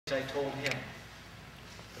I told him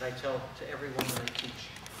that I tell to everyone that I teach.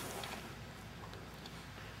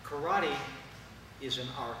 Karate is an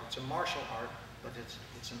art. It's a martial art, but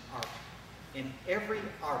it's an art. In every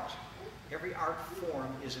art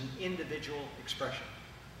form is an individual expression.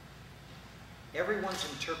 Everyone's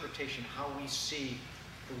interpretation, how we see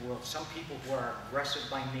the world. Some people who are aggressive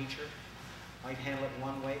by nature might handle it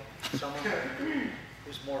one way. Someone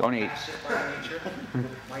who's more passive by nature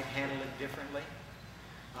might handle it differently.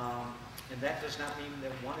 And that does not mean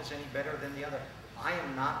that one is any better than the other. I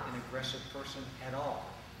am not an aggressive person at all.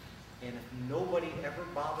 And if nobody ever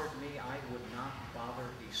bothered me, I would not bother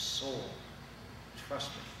a soul.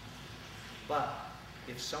 Trust me. But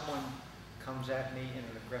if someone comes at me in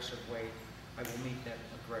an aggressive way, I will meet that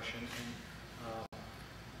aggression. And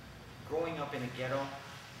growing up in a ghetto,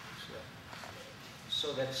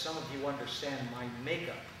 so that some of you understand my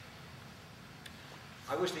makeup,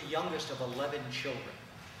 I was the youngest of 11 children.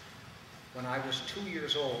 When I was 2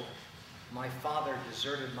 years old, my father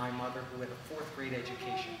deserted my mother, who had a 4th grade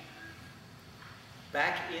education.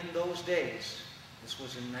 Back in those days, this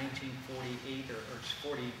was in 1948 or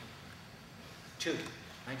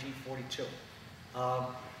 1942,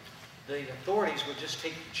 the authorities would just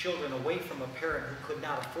take children away from a parent who could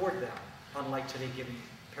not afford them, unlike today giving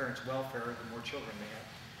parents welfare, the more children they had.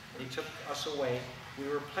 They took us away. We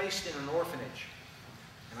were placed in an orphanage.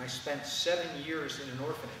 And I spent 7 years in an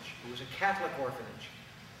orphanage. It was a Catholic orphanage.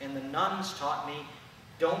 And the nuns taught me,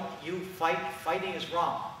 don't you fight, fighting is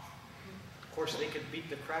wrong. Of course, they could beat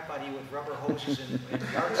the crap out of you with rubber hoses and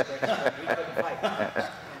yardsticks, but we couldn't fight.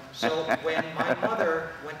 So when my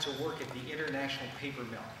mother went to work at the International Paper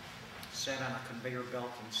Mill, sat on a conveyor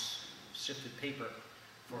belt and sifted paper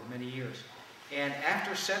for many years. And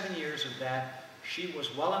after 7 years of that, she was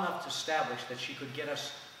well enough to establish that she could get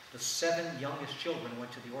us. The 7 youngest children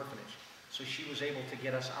went to the orphanage, so she was able to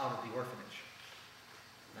get us out of the orphanage.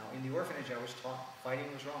 Now, in the orphanage, I was taught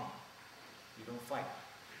fighting was wrong. You don't fight.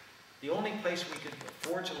 The only place we could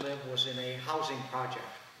afford to live was in a housing project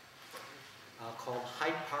called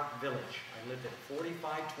Hyde Park Village. I lived at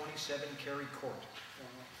 4527 Cary Court.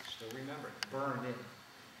 Still remember it, burned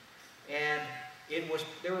in. And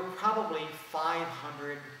there were probably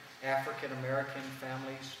 500 African-American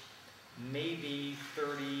families, maybe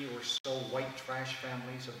 30 or so white trash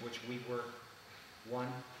families, of which we were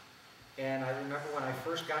one. And I remember when I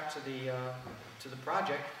first got to the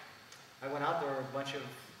project, I went out, there were a bunch of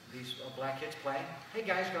these black kids playing. Hey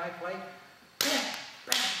guys, can I play? Bam,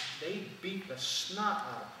 bam. They beat the snot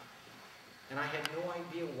out of me. And I had no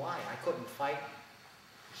idea why. I couldn't fight. I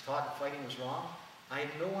was taught that fighting was wrong. I had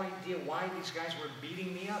no idea why these guys were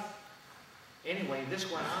beating me up. Anyway, this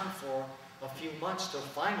went on for a few months till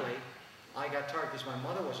finally I got tired because my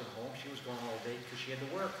mother wasn't home. She was gone all day because she had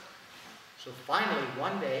to work. So finally,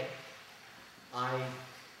 one day, I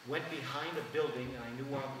went behind a building, and I knew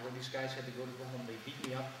where these guys had to go home. They beat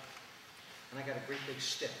me up, and I got a great big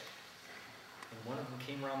stick. And one of them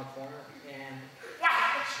came around the corner, and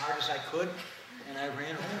as hard as I could, and I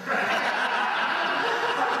ran home.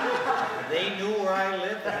 They knew where I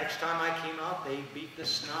lived. The next time I came out, they beat the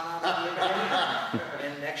snot out of me again.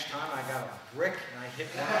 And next time I got a brick, and I hit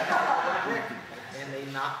one with a brick. And they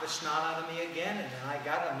knocked the snot out of me again, and then I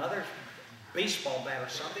got another baseball bat or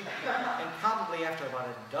something. And probably after about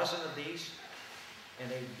a dozen of these, and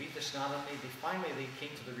they beat the snot out of me, finally they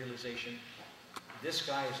came to the realization, this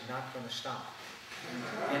guy is not going to stop.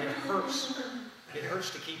 And it hurts. It hurts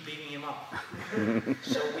to keep beating him up.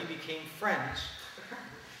 So we became friends,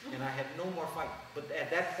 and I had no more fight. But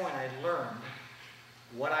at that point, I learned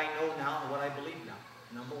what I know now and what I believe now.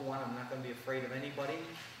 Number one, I'm not going to be afraid of anybody.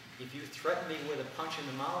 If you threaten me with a punch in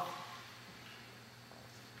the mouth,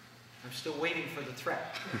 I'm still waiting for the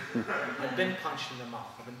threat. I've been punched in the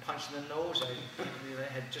mouth. I've been punched in the nose.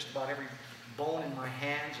 I had just about every bone in my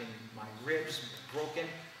hands and my ribs broken.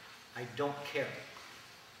 I don't care.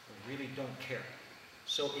 I really don't care.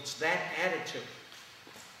 So it's that attitude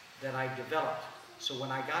that I developed. So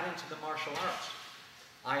when I got into the martial arts,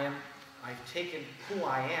 I've taken who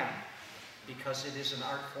I am because it is an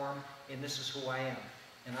art form and this is who I am.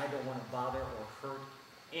 And I don't want to bother or hurt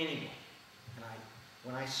anyone. And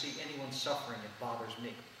when I see anyone suffering, it bothers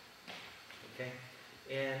me. Okay?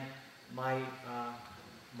 And my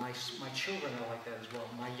children are like that as well.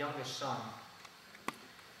 My youngest son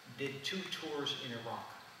did 2 tours in Iraq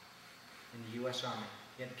in the U.S. Army.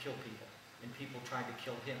 He had to kill people, and people tried to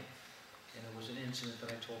kill him. And there was an incident that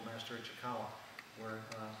I told Master Ichikawa where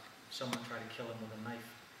someone tried to kill him with a knife,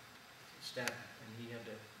 stab him, and he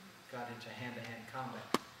got into hand-to-hand combat.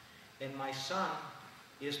 And my son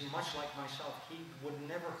is much like myself. He would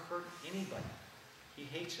never hurt anybody. He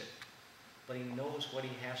hates it, but he knows what he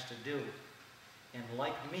has to do. And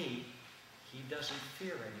like me, he doesn't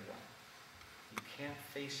fear anyone. You can't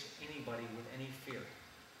face anybody with any fear.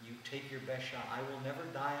 You take your best shot. I will never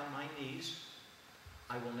die on my knees.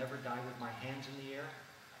 I will never die with my hands in the air.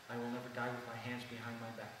 I will never die with my hands behind my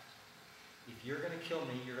back. If you're going to kill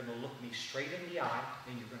me, you're going to look me straight in the eye,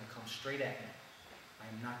 and you're going to come straight at me.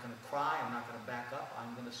 I'm not going to cry. I'm not going to back up.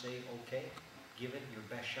 I'm going to say, okay, give it your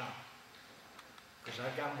best shot. Because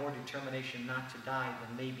I've got more determination not to die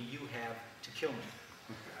than maybe you have to kill me.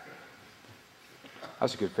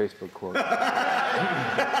 That's a good Facebook quote.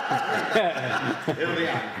 It'll be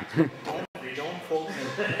on. Don't quote me.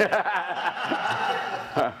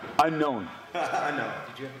 Unknown. Unknown.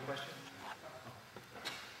 Did you have a question?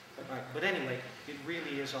 All right, but anyway, it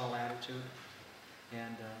really is all attitude,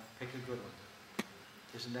 and pick a good one.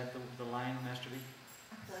 Isn't that the line, Master B?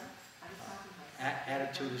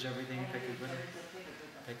 Attitude is everything, pick a good one.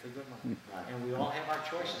 Pick a good one. And we all have our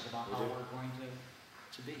choices about how we're going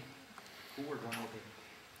to be, who we're going to be.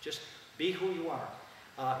 Just be who you are.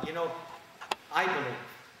 You know, I believe,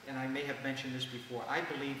 and I may have mentioned this before, I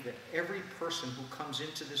believe that every person who comes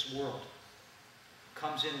into this world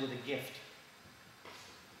comes in with a gift.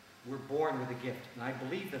 We're born with a gift. And I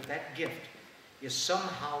believe that that gift is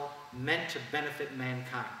somehow meant to benefit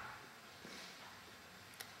mankind.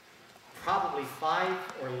 Probably 5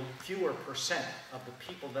 or fewer percent of the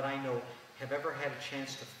people that I know have ever had a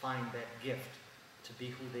chance to find that gift to be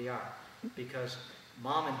who they are. Because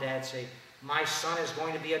mom and dad say, my son is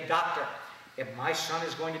going to be a doctor, and my son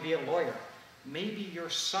is going to be a lawyer. Maybe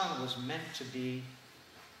your son was meant to be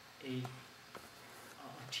a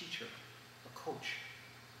teacher, a coach.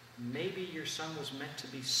 Maybe your son was meant to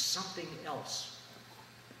be something else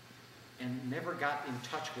and never got in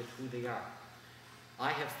touch with who they are.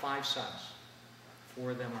 I have 5 sons.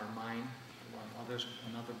 4 of them are mine. Others,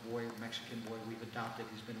 another boy, a Mexican boy we've adopted.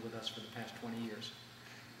 He's been with us for the past 20 years.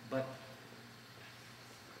 But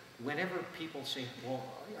whenever people say, well,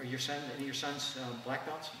 are any of your sons black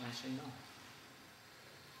belts? And I say, no.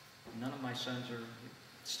 None of my sons are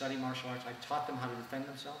study martial arts. I've taught them how to defend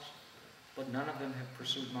themselves, but none of them have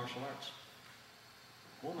pursued martial arts.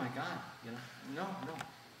 Oh my God, you know, no.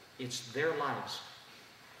 It's their lives.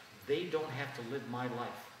 They don't have to live my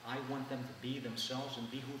life. I want them to be themselves and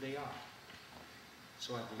be who they are.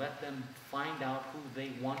 So I've let them find out who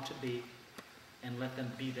they want to be and let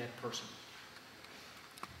them be that person.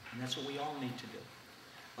 And that's what we all need to do.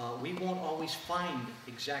 We won't always find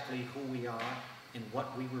exactly who we are and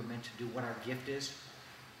what we were meant to do, what our gift is.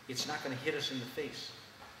 It's not going to hit us in the face.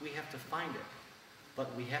 We have to find it.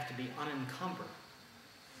 But we have to be unencumbered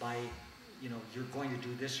by, you know, you're going to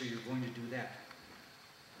do this or you're going to do that.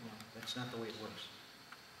 You know, that's not the way it works.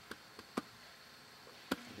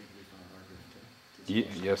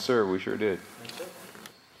 Yes, sir. We sure did. That's it.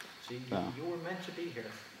 See, you were meant to be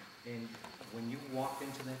here. And when you walked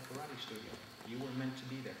into that karate studio, you were meant to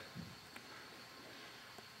be there.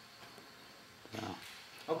 Wow.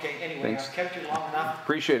 Okay, anyway, Thanks. I've kept you long enough.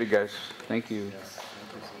 Appreciate it, guys. Thank you. Yes.